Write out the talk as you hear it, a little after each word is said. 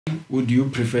would you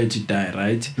prefer to die,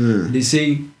 right? Mm. They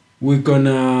say we're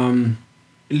gonna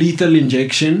lethal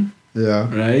injection,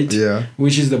 right? Yeah.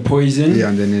 Which is the poison. Yeah,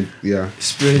 and then it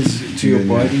spreads to your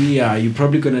body. Yeah, you're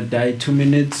probably gonna die 2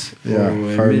 minutes. Yeah,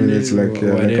 or 5 minute minutes, like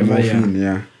whatever. like a morphine.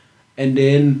 Yeah. And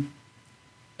then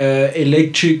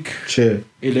electric chair.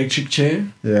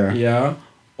 Yeah. Yeah,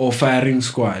 or firing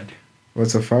squad.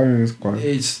 What's a firing squad?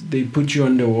 It's they put you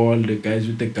on the wall. The guys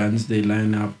with the guns, they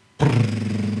line up.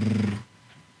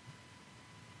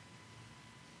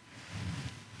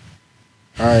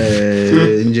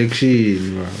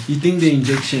 Injection. Bro. You think the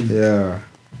injection? Yeah.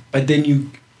 But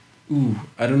then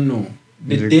I don't know.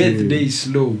 The death day is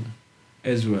slow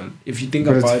as well. If you think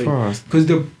But about it's it, fast. because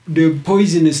the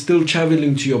poison is still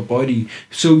traveling to your body.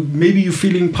 So maybe you're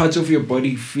feeling parts of your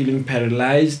body feeling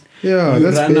paralyzed. Yeah, you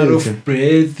that's run out big. of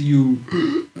breath. You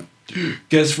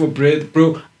gasp for breath,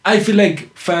 bro. I feel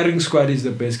like firing squad is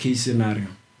the best case scenario.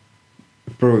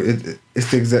 Bro, it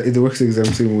works the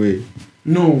exact same way.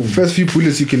 No. First few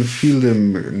bullets you can feel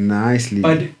them nicely.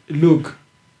 But look,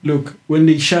 when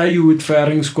they shy you with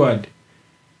firing squad,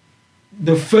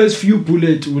 the first few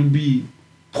bullets will be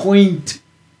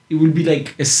it will be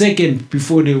like a second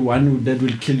before the one that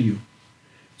will kill you.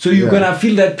 So you're gonna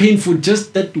feel that pain for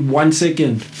just that 1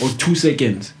 second or 2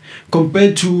 seconds,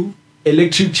 compared to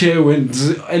electric chair. When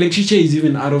electric chair is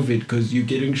even out of it because you're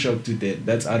getting shocked to death.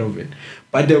 That's out of it.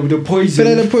 But the poison.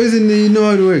 But the poison, you know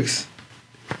how it works.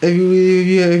 Have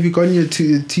you gotten your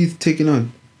teeth taken out?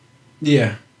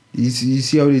 Yeah. You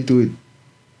see how they do it.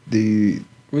 They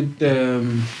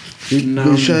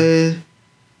shy.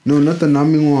 No, not the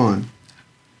numbing one.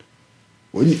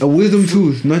 A wisdom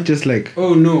tooth, not just like.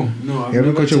 Oh no! I've You haven't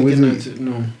never got your taken wisdom. out.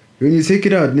 No. When you take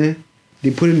it out, ne,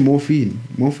 they put in morphine.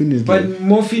 Morphine is. But like,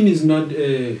 morphine is not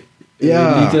a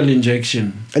lethal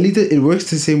injection. It works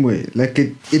the same way. Like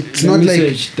it's Let not me like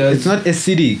search. it's not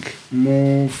acidic.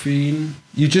 Morphine.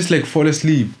 You just like fall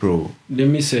asleep, bro. Let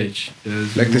me search.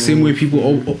 Like the same way people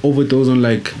overdose on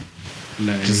like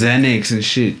like Xanax and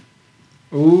shit.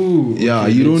 Oh. Yeah,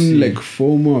 okay, you let's don't see. like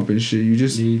foam up and shit. You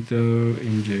just lethal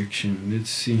injection. Let's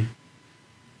see.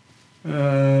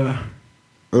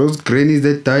 those grannies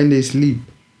that die in their sleep.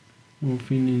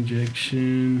 Morphine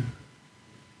injection.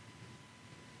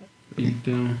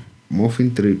 Lethal.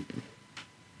 Morphine trip.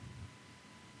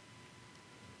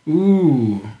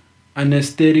 Ooh,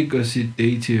 anesthetic or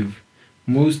sedative.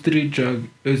 Most three drug.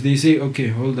 As they say, okay,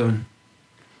 hold on.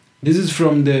 This is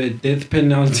from the death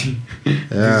penalty. This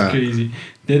Yeah. is crazy.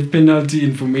 Death penalty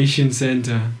information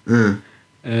center.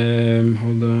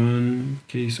 Hold on.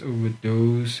 Case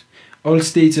overdose. All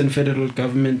states and federal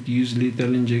government use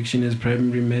lethal injection as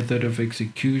primary method of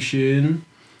execution.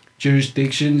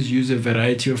 Jurisdictions use a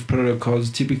variety of protocols,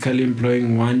 typically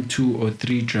employing 1, 2, or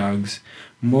 3 drugs.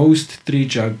 Most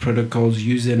 3-drug protocols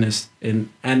use an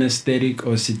anesthetic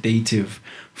or sedative,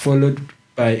 followed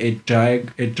by a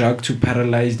drug to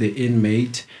paralyze the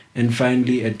inmate, and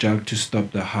finally a drug to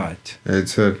stop the heart.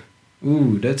 That's it.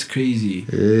 Ooh, that's crazy.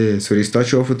 Yeah, so they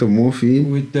start you off with the morphine.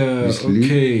 With the You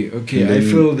sleep, okay, and I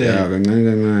then- feel that. Yeah,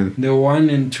 gangan. The 1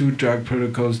 and 2 drug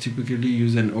protocols typically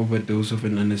use an overdose of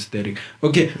an anesthetic.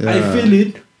 Okay, I Yeah. feel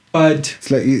it, but It's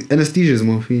like anesthesia is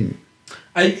morphine.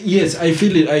 I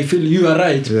feel it. I feel you are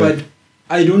right, Yeah. but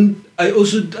I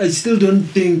still don't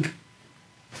think.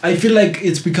 I feel like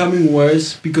it's becoming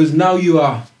worse because now you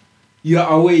are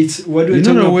away. It's what we're You're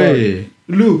talking not about. away.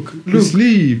 Look, You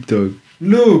sleep, dog.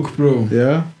 look, bro.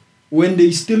 Yeah? When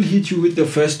they still hit you with the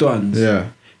first ones, Yeah.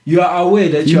 you are aware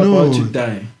that You you're about know. to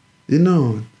die. You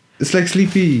know, it's like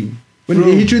sleeping. When Bro.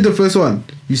 they hit you with the first one,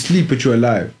 you sleep but you're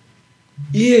alive.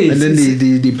 Yes, And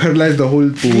then they paralyze the whole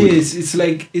body. yes, it's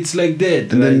like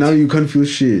that. And then right? now you can't feel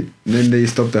shit. And then they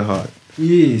stop the heart.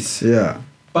 Yes, Yeah.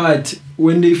 but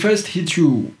when they first hit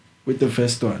you with the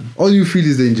first one. All you feel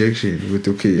is the injection with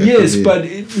okay. Yes, after but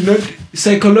not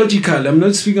psychological. I'm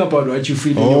not speaking about what you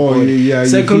feel in your Oh, body. yeah, you feel that,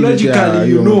 Psychologically, yeah,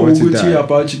 you you're know about to Uguti die. you're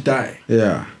about to die.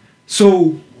 Yeah.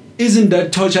 So, isn't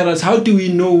that torturous? How do we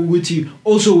know Uguti?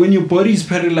 Also, when your body is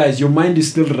paralyzed, your mind is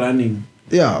still running.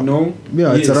 Yeah. No?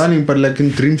 Yeah, it's Yes. running, but like in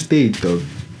dream state, though.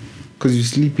 Because you're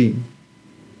sleeping.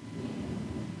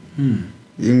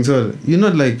 You're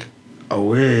not like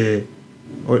aware.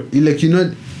 Or you're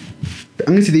not.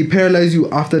 Unless they paralyze you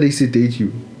after they sedate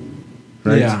you.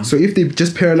 Right? Yeah. So if they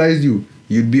just paralyzed you,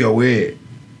 you'd be aware.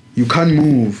 You can't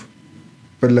move.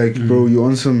 But like, bro, you're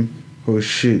on some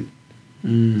shit.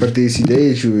 But they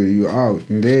sedate you, you're out.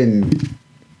 And then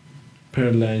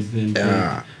Paralyzed then.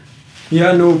 yeah.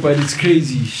 Yeah, no, but it's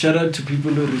crazy. Shout out to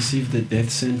people who receive the death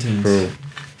sentence. Bro.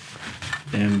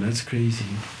 Damn, that's crazy.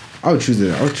 I would choose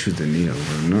the needle,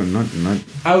 bro. Not.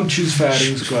 I would choose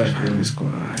firing squad.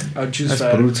 I would choose That's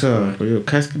firing brutal. squad. Your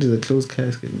casket is a closed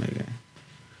casket, my guy.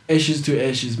 Ashes to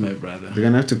ashes, my brother. They're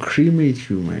gonna have to cremate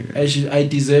you, my guy. Ashes, I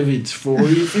deserve it. For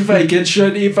if I get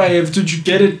shot, if I have to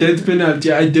get a death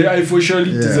penalty, I for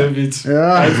surely deserve it.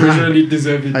 Yeah. I for surely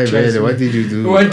deserve it. I read it. What did you do? What